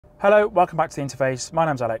Hello, welcome back to the interface. My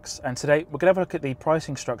name's Alex, and today we're going to have a look at the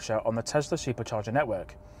pricing structure on the Tesla supercharger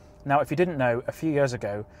network. Now, if you didn't know, a few years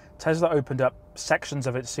ago, Tesla opened up sections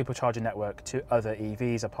of its supercharger network to other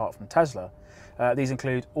EVs apart from Tesla. These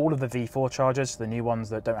include all of the V4 chargers, the new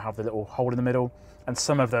ones that don't have the little hole in the middle, and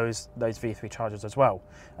some of those V3 chargers as well.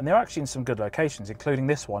 And they're actually in some good locations, including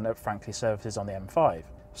this one at Frankly Services on the M5.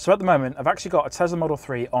 So at the moment, I've actually got a Tesla Model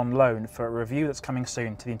 3 on loan for a review that's coming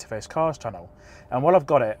soon to the Interface Cars channel. And while I've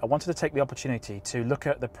got it, I wanted to take the opportunity to look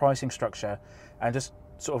at the pricing structure and just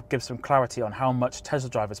sort of give some clarity on how much Tesla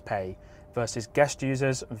drivers pay versus guest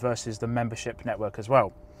users versus the membership network as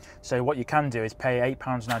well. So what you can do is pay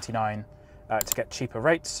 £8.99 to get cheaper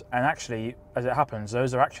rates. And actually, as it happens,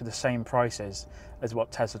 those are actually the same prices as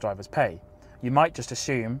what Tesla drivers pay. You might just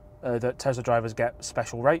assume that Tesla drivers get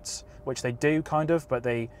special rates, which they do kind of, but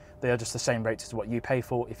they are just the same rates as what you pay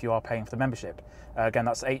for if you are paying for the membership. Again,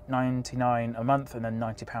 that's £8.99 a month and then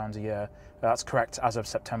 £90 a year. That's correct as of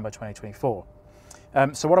September 2024.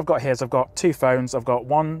 So what I've got here is I've got two phones. I've got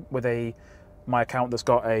one with my account that's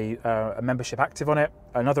got a membership active on it,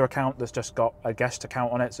 another account that's just got a guest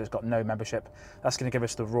account on it, so it's got no membership. That's going to give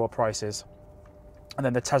us the raw prices. And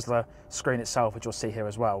then the Tesla screen itself, which you'll see here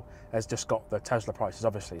as well, has just got the Tesla prices,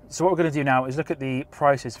 obviously. So what we're going to do now is look at the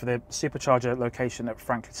prices for the supercharger location at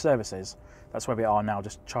Frankly Services. That's where we are now,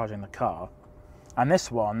 just charging the car. And this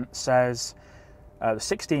one says,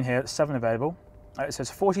 16 here, 7 available. It says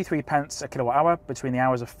 43 pence a kilowatt hour between the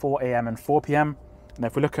hours of 4 AM and 4 PM. And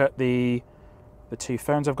if we look at the two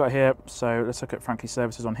phones I've got here, so let's look at Frankly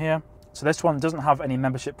Services on here. So this one doesn't have any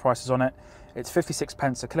membership prices on it. It's 56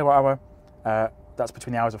 pence a kilowatt hour. That's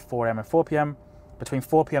between the hours of 4 AM and 4 PM. Between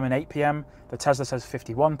 4 PM and 8 PM, the Tesla says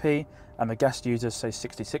 51p, and the guest users say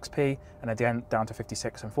 66p, and at the end down to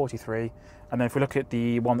 56 and 43. And then if we look at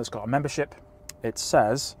the one that's got a membership, it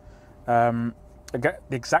says the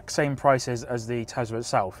exact same prices as the Tesla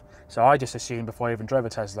itself. So I just assumed before I even drove a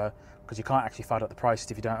Tesla, because you can't actually find out the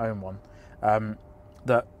prices if you don't own one,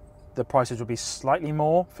 that the prices would be slightly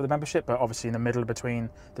more for the membership, but obviously in the middle between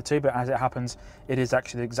the two. But as it happens, it is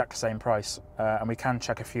actually the exact same price, and we can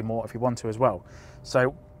check a few more if we want to as well.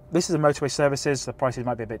 So this is a motorway services, the prices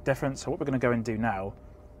might be a bit different. So what we're going to go and do now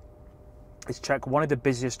is check one of the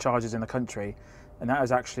busiest chargers in the country, and that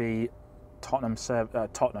is actually Tottenham,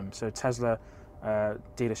 so Tesla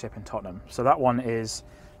dealership in Tottenham. So that one is,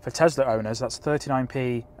 for Tesla owners, that's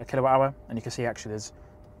 39p a kilowatt hour, and you can see actually there's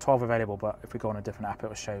 12 available, but if we go on a different app, it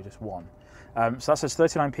will show just one. So that says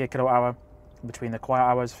 39p a kilowatt hour between the quiet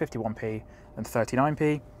hours, 51p and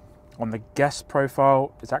 39p. On the guest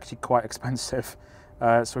profile, it's actually quite expensive.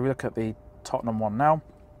 So we look at the Tottenham one now.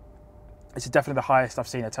 This is definitely the highest I've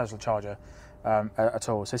seen a Tesla charger at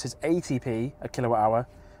all. So this is 80p a kilowatt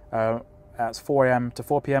hour. That's 4 AM to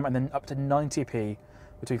 4 PM, and then up to 90p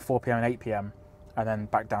between 4 PM and 8 PM, and then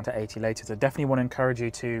back down to 80 later. So definitely want to encourage you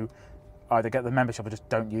to either get the membership or just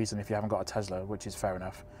don't use them if you haven't got a Tesla, which is fair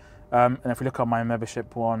enough. And if we look on my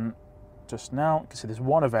membership one just now, you can see there's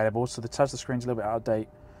one available. So the Tesla screen's a little bit out of date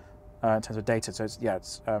in terms of data. So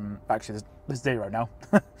it's actually there's 0 now.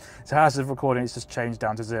 So as of recording, it's just changed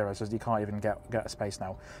down to 0, so you can't even get a space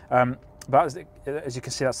now. But as you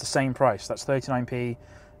can see, that's the same price. That's 39p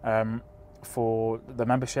for the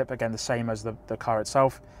membership. Again, the same as the car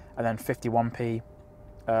itself, and then 51p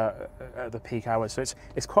at the peak hours. So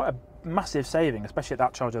it's quite a massive saving, especially at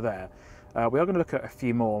that charger there. We are going to look at a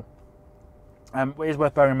few more. It is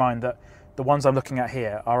worth bearing in mind that the ones I'm looking at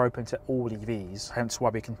here are open to all EVs, hence why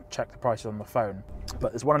we can check the prices on the phone.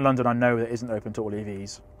 But there's one in London I know that isn't open to all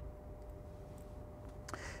EVs,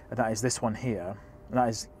 and that is this one here. And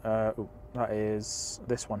that is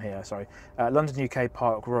this one here, sorry. London UK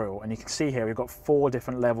Park Royal, and you can see here we've got 4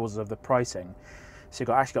 different levels of the pricing. So you've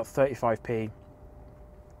actually got 35p,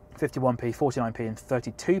 51p, 49p and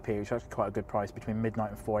 32p, which is actually quite a good price between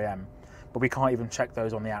midnight and 4 AM. But we can't even check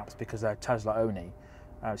those on the apps because they're Tesla only.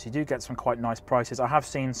 So you do get some quite nice prices. I have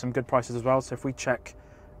seen some good prices as well. So if we check,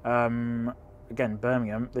 again,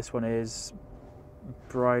 Birmingham, this one is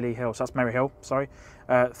Briley Hill, so that's Mary Hill, sorry.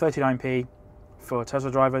 39p for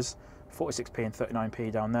Tesla drivers, 46p and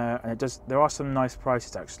 39p down there. And there are some nice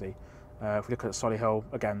prices actually. If we look at Solihull,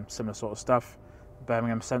 again, similar sort of stuff.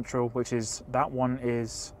 Birmingham Central, that one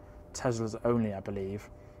is Tesla's only, I believe.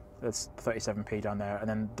 That's 37p down there, and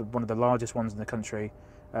then one of the largest ones in the country,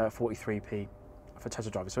 43p for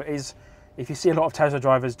Tesla drivers. So it is, if you see a lot of Tesla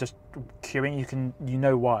drivers just queuing, you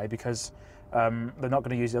know why, because they're not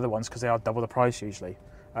going to use the other ones because they are double the price usually.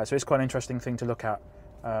 So it's quite an interesting thing to look at,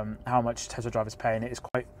 how much Tesla drivers pay, and it is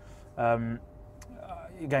quite.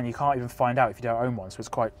 Again, you can't even find out if you don't own one, so it's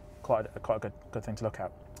quite a good thing to look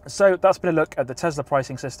at. So that's been a look at the Tesla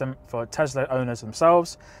pricing system for Tesla owners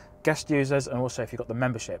themselves, guest users, and also if you've got the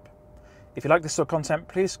membership. If you like this sort of content,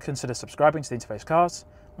 please consider subscribing to the Interface Cars.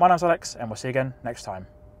 My name's Alex, and we'll see you again next time.